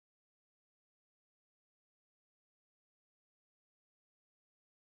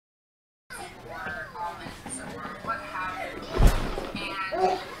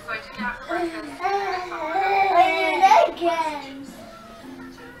again.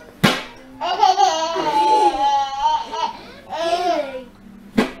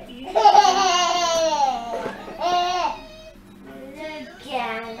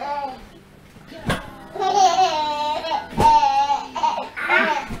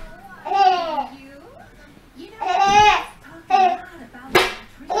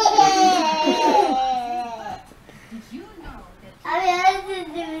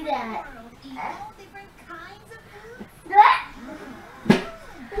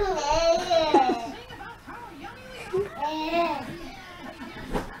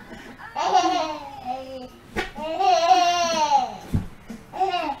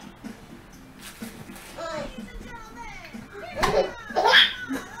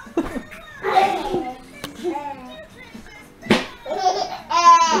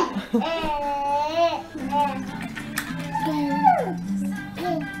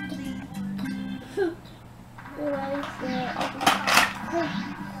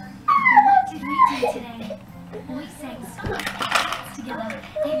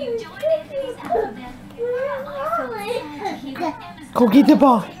 Go get the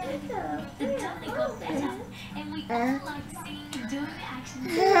ball.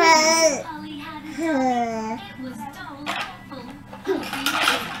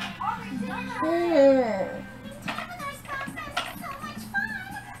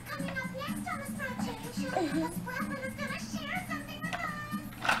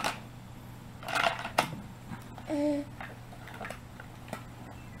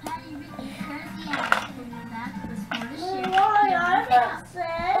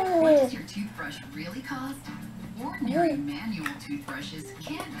 What does your toothbrush really cost? Ordinary manual toothbrushes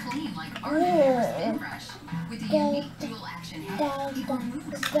can't clean like ordinary spin brush. With a unique dual action head, you can move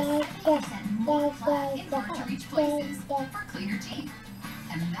 50% more flat in hard to reach places for cleaner teeth.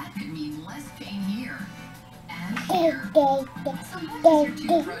 And that could mean less pain here and here. So what does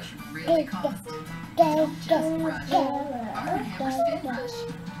your toothbrush really cost? Don't just brush. Arm & Hammer spin brush.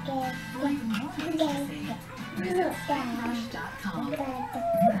 For even more reasons to save, visit spinbrush.com.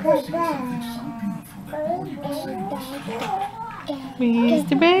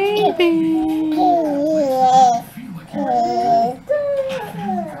 Mr. Baby.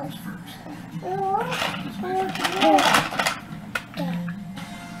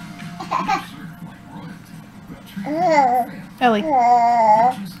 Ellie.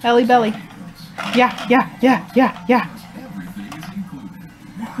 Ellie Belly. Yeah. Yeah.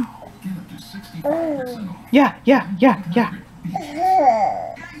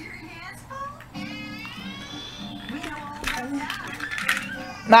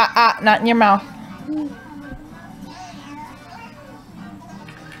 Not in your mouth.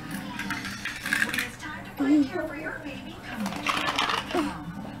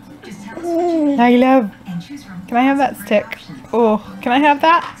 I love. Can I have that stick? Oh, can I have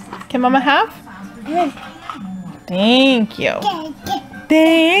that? Can Mama have? Thank you.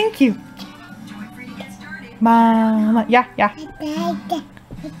 Thank you. Mama. Yeah. Yeah.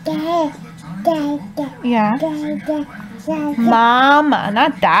 Mama,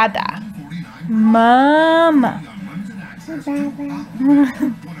 not Dada. Mama.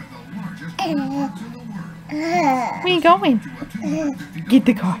 Where are you going? Get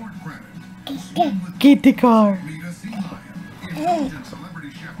the car. Get the car.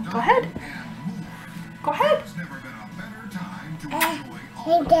 Go ahead. Go ahead.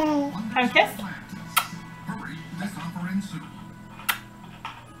 Have a kiss.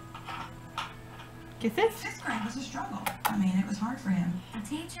 Kisses? Fifth grade was a struggle. I mean, it was hard for him. The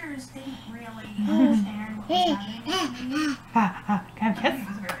teachers didn't really understand what was happening. Can I have a kiss? He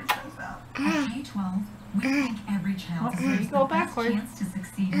was very stressed out. At K-12, we think every child There you deserves go the best backwards. chance to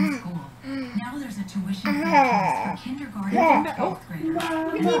succeed in school. Now there's a tuition-free course for kindergarten and 12th graders. What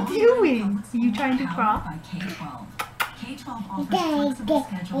are you doing? Are you trying to crawl? By K-12. K-12 offers flexible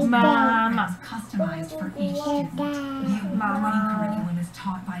schedules Mama. and customized for each student. The award-winning curriculum is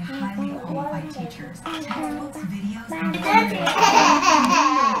taught by highly qualified teachers. Textbooks, videos, and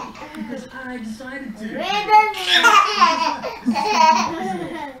because I decided to.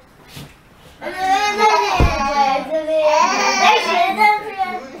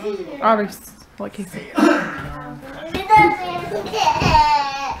 Others. What case?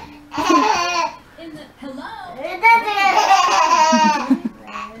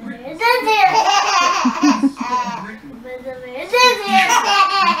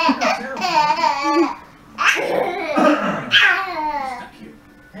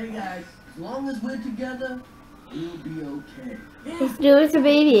 Hey guys, as long as we're together, we'll be okay. Let's do it with the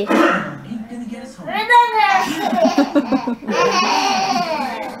baby. Ain't gonna get us home.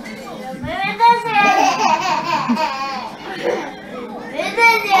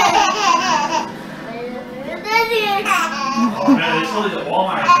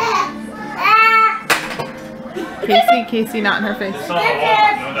 Casey, not in her face.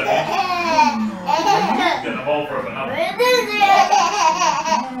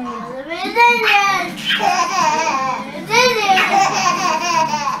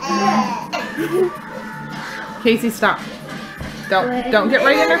 Casey, stop. Don't get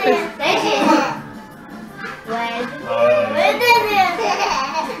right in her face.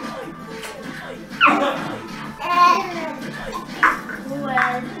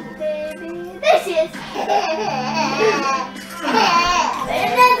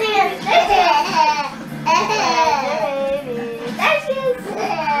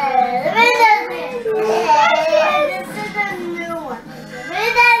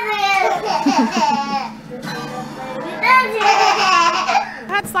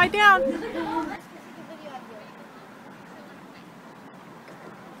 Head slide down.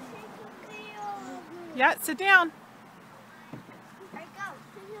 Yeah, sit down.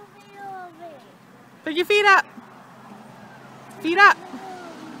 Put your feet up. Feet up.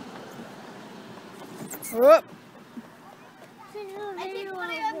 Whoop.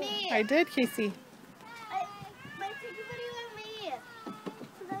 I did, Casey.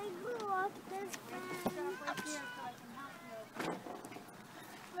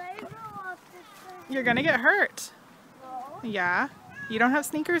 You're gonna get hurt. Yeah. You don't have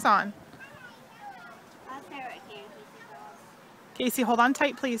sneakers on. Casey, hold on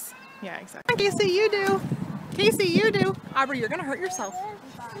tight, please. Yeah, exactly. Casey, you do. Casey, you do. Aubrey, you're gonna hurt yourself.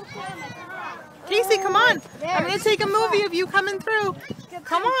 Casey, come on. I'm gonna take a movie of you coming through.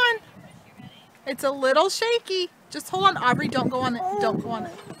 Come on. It's a little shaky. Just hold on, Aubrey. Don't go on it. Don't go on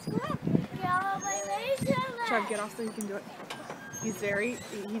it. Try to get off so you can do it. He's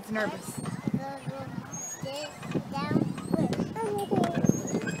nervous.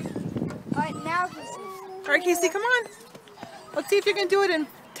 All right, Casey, come on. Let's see if you can do it in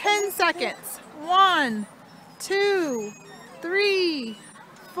 10 seconds. 1, 2, 3,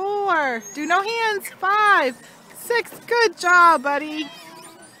 4. Do no hands. 5, 6. Good job, buddy.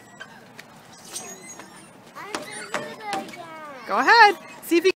 Go ahead.